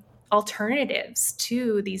see alternatives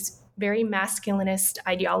to these very masculinist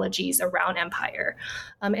ideologies around empire.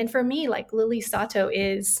 And for me, like Lily Sato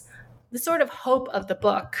is the sort of hope of the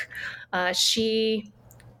book. She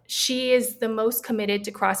is the most committed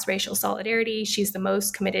to cross-racial solidarity. She's the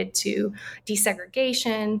most committed to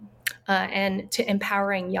desegregation and to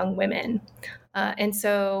empowering young women. And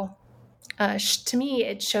so to me,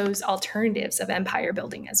 it shows alternatives of empire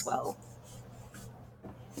building as well.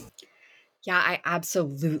 Yeah, I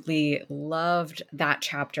absolutely loved that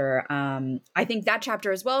chapter. I think that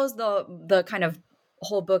chapter, as well as the kind of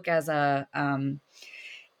whole book as a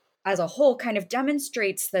whole, kind of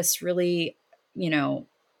demonstrates this really,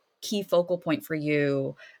 key focal point for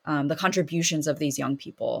you, the contributions of these young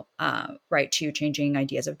people, right, to changing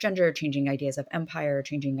ideas of gender, changing ideas of empire,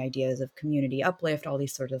 changing ideas of community uplift, all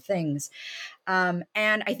these sorts of things. And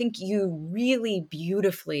I think you really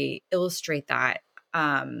beautifully illustrate that.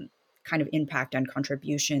 Kind of impact and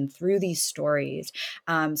contribution through these stories,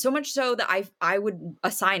 so much so that I would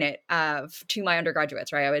assign it to my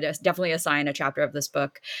undergraduates. Right, I would definitely assign a chapter of this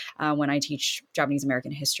book when I teach Japanese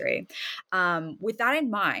American history. With that in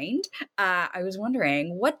mind, I was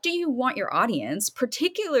wondering, what do you want your audience,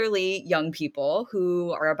 particularly young people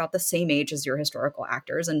who are about the same age as your historical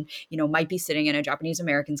actors, and might be sitting in a Japanese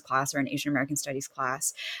Americans class or an Asian American Studies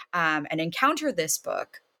class, and encounter this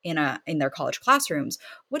book in their college classrooms?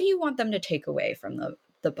 What do you want them to take away from the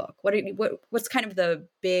book? What's kind of the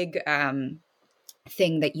big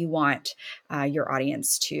thing that you want your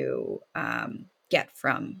audience to get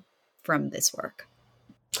from this work?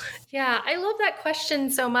 Yeah, I love that question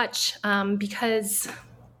so much because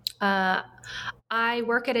I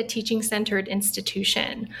work at a teaching-centered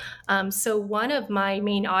institution. So one of my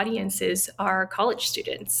main audiences are college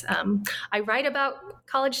students. I write about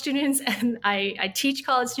college students and I teach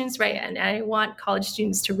college students, right? And I want college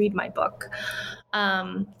students to read my book.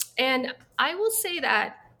 And I will say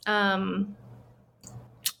that I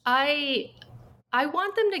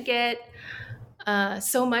want them to get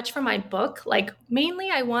so much from my book. Like, mainly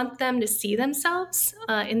I want them to see themselves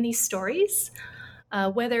in these stories.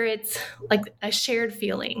 Whether it's like a shared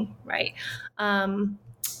feeling, right? And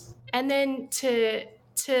then to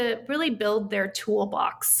really build their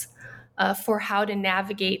toolbox for how to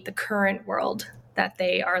navigate the current world that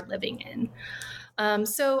they are living in.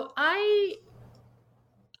 So I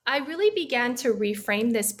really began to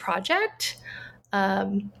reframe this project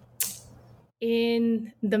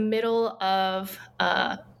in the middle of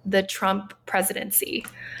the Trump presidency.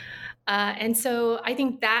 And so I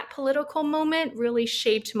think that political moment really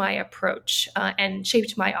shaped my approach and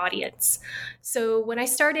shaped my audience. So when I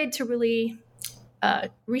started to really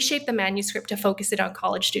reshape the manuscript to focus it on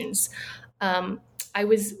college students,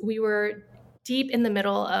 we were deep in the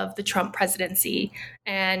middle of the Trump presidency,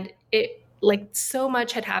 and so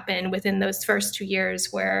much had happened within those first 2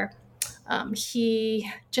 years where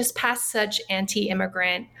he just passed such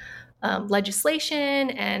anti-immigrant legislation,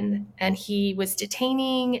 and he was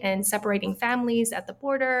detaining and separating families at the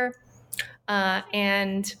border.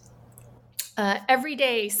 And every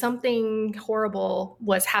day something horrible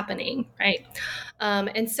was happening, right?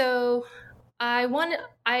 And so I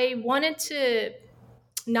wanted to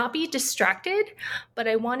not be distracted, but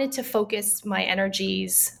I wanted to focus my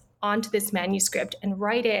energies onto this manuscript and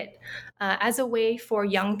write it as a way for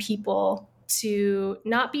young people to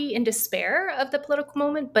not be in despair of the political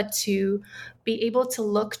moment, but to be able to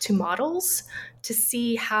look to models to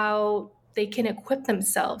see how they can equip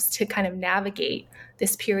themselves to kind of navigate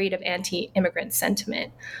this period of anti-immigrant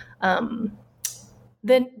sentiment. The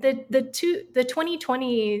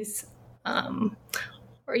 2020s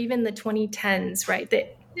or even the 2010s, right?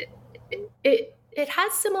 It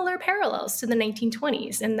has similar parallels to the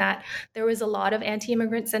 1920s in that there was a lot of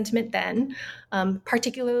anti-immigrant sentiment then,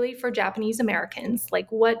 particularly for Japanese Americans.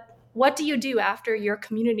 Like, what do you do after your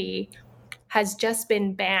community has just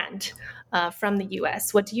been banned from the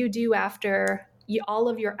U.S.? What do you do after all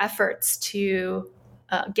of your efforts to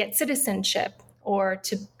get citizenship or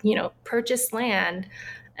to purchase land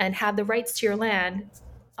and have the rights to your land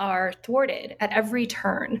are thwarted at every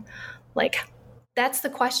turn? Like, that's the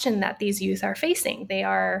question that these youth are facing. They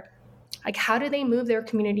are like, how do they move their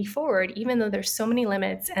community forward, even though there's so many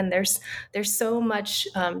limits and there's so much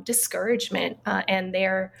discouragement, and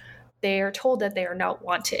they're told that they are not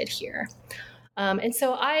wanted here. And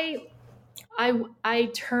so I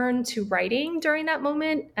turned to writing during that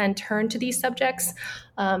moment and turned to these subjects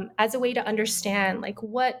as a way to understand, like,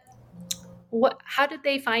 how did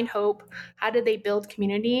they find hope? How did they build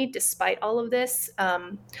community despite all of this,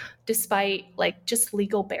 despite like just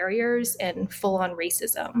legal barriers and full-on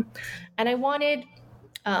racism? And I wanted,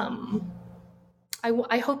 I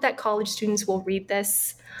hope that college students will read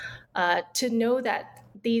this to know that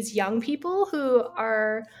these young people who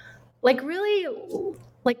are like really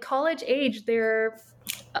like college age, they're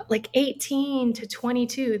like 18 to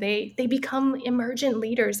 22, they become emergent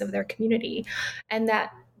leaders of their community, and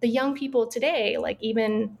that the young people today, like,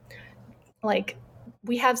 even like,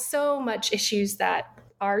 we have so much issues that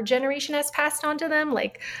our generation has passed on to them,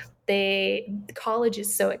 like college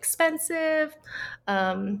is so expensive.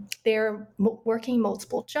 They're working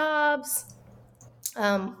multiple jobs.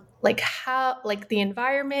 Like the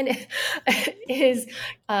environment is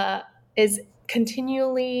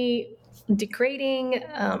continually degrading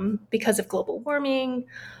because of global warming.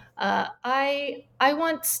 I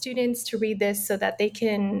want students to read this so that they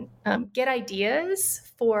can get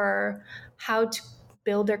ideas for how to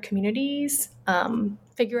build their communities,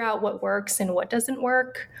 figure out what works and what doesn't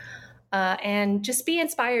work, and just be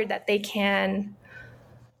inspired that they can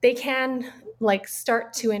like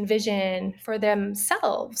start to envision for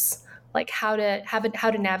themselves like how to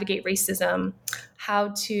navigate racism, how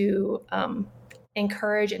to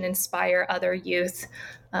encourage and inspire other youth,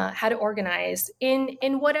 how to organize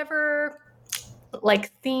in whatever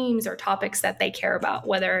like themes or topics that they care about,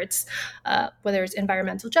 whether it's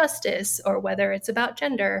environmental justice or whether it's about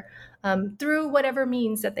gender, through whatever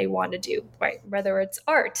means that they want to do, right? Whether it's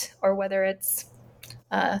art or whether it's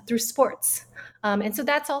through sports. And so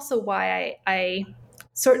that's also why I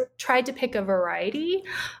sort of tried to pick a variety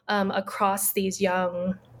across these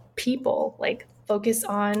young people, like focus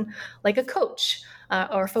on like a coach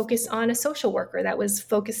or focus on a social worker that was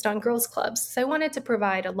focused on girls' clubs. So I wanted to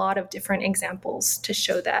provide a lot of different examples to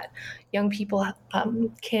show that young people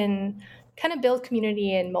can kind of build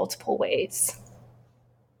community in multiple ways.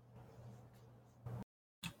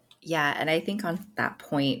 Yeah, and I think on that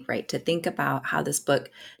point, right, to think about how this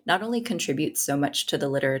book not only contributes so much to the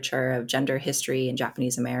literature of gender history and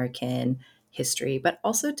Japanese American history, but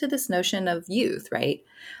also to this notion of youth, right,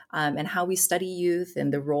 and how we study youth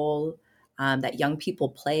and the role that young people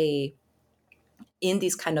play in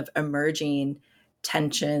these kind of emerging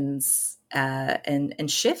tensions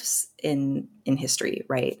and shifts in history,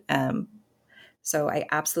 right? So I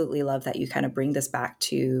absolutely love that you kind of bring this back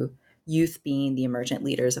to youth being the emergent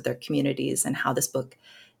leaders of their communities and how this book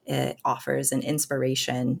offers an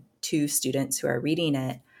inspiration to students who are reading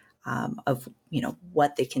it of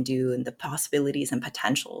what they can do and the possibilities and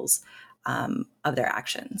potentials of their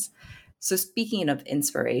actions. So speaking of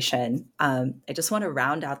inspiration, I just want to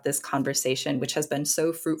round out this conversation, which has been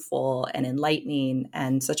so fruitful and enlightening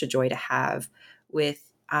and such a joy to have,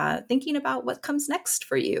 with thinking about what comes next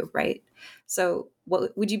for you, right? So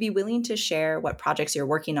would you be willing to share what projects you're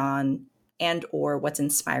working on and or what's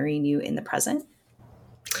inspiring you in the present?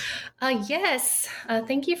 Yes.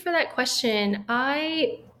 Thank you for that question.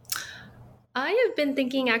 I have been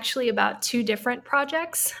thinking actually about two different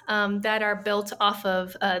projects that are built off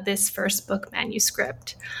of this first book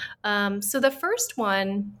manuscript. So the first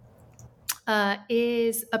one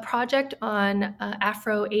is a project on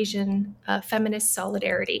Afro-Asian feminist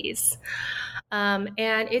solidarities. And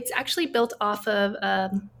it's actually built off of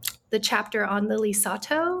the chapter on Lily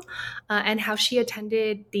Sato and how she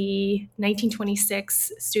attended the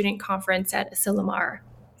 1926 student conference at Asilomar.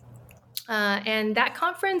 And that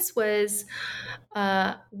conference was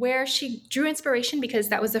where she drew inspiration because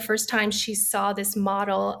that was the first time she saw this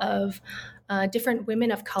model of different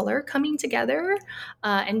women of color coming together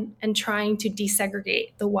and trying to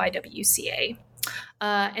desegregate the YWCA.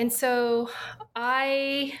 And so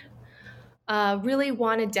I really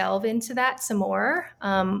want to delve into that some more.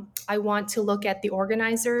 I want to look at the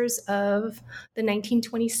organizers of the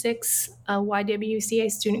 1926 YWCA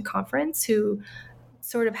student conference who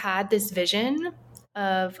sort of had this vision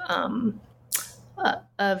of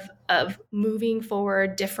moving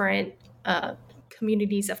forward different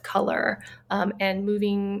communities of color and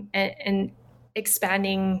moving and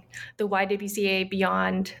expanding the YWCA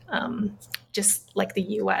beyond just like the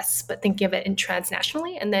US, but thinking of it in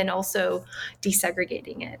transnationally and then also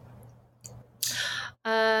desegregating it.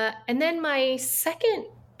 And then my second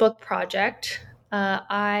book project,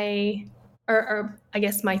 I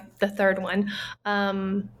guess the third one,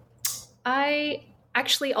 I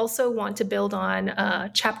actually also want to build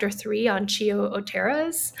on chapter 3 on Chio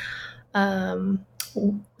Otera's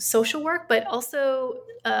social work, but also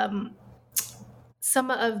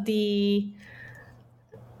some of the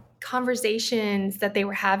conversations that they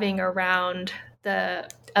were having around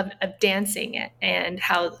of dancing and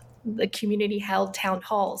how the community held town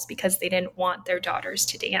halls because they didn't want their daughters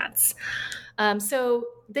to dance. So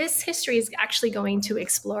this history is actually going to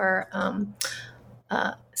explore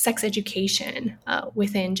sex education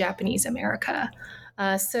within Japanese America.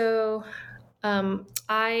 So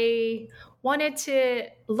I wanted to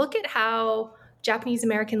look at how Japanese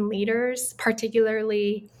American leaders,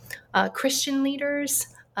 particularly Christian leaders,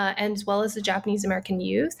 as well as the Japanese American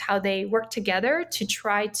youth, how they work together to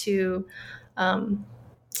try to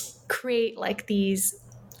create like these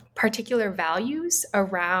particular values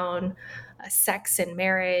around sex and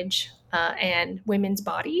marriage, and women's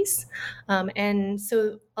bodies. And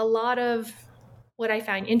so a lot of what I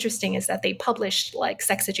find interesting is that they published like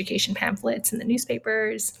sex education pamphlets in the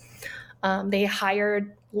newspapers. They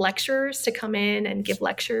hired lecturers to come in and give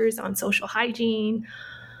lectures on social hygiene.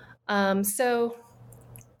 So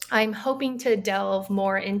I'm hoping to delve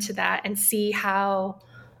more into that and see how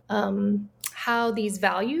these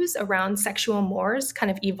values around sexual mores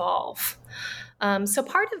kind of evolve. So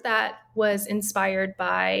part of that was inspired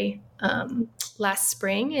by last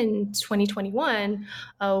spring in 2021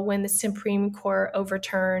 when the Supreme Court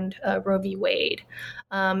overturned Roe v. Wade.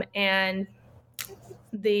 And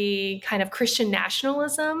the kind of Christian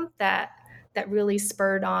nationalism that really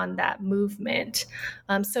spurred on that movement.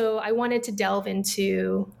 So I wanted to delve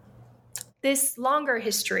into this longer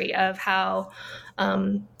history of how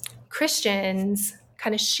Christians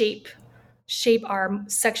kind of shape our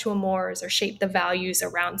sexual mores or shape the values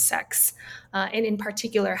around sex, and in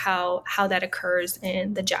particular how that occurs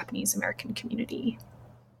in the Japanese American community.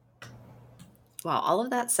 Wow, all of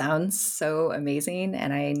that sounds so amazing.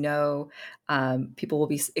 And I know people will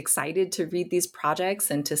be excited to read these projects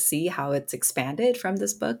and to see how it's expanded from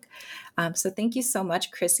this book. So thank you so much,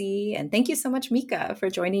 Chrissy. And thank you so much, Mika, for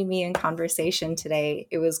joining me in conversation today.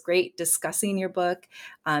 It was great discussing your book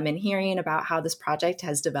and hearing about how this project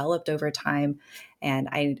has developed over time. And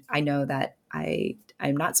I know that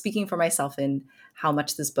I'm not speaking for myself in how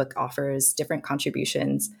much this book offers different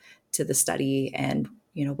contributions to the study and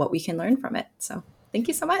what we can learn from it. So thank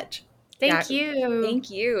you so much. Thank you.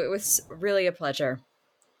 Thank you. It was really a pleasure.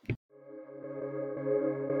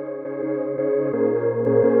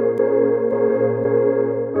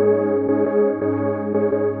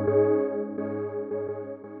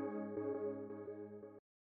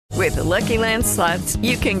 With the Lucky Land Slots,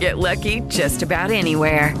 you can get lucky just about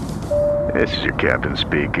anywhere. This is your captain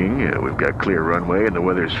speaking. We've got clear runway and the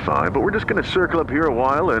weather's fine, but we're just going to circle up here a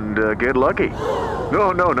while and get lucky.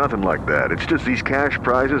 No, nothing like that. It's just these cash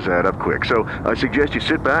prizes add up quick. So I suggest you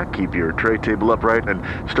sit back, keep your tray table upright, and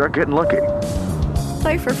start getting lucky.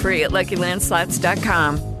 Play for free at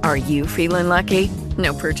LuckyLandSlots.com. Are you feeling lucky?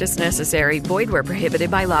 No purchase necessary. Void where prohibited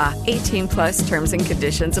by law. 18+ terms and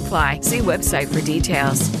conditions apply. See website for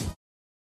details.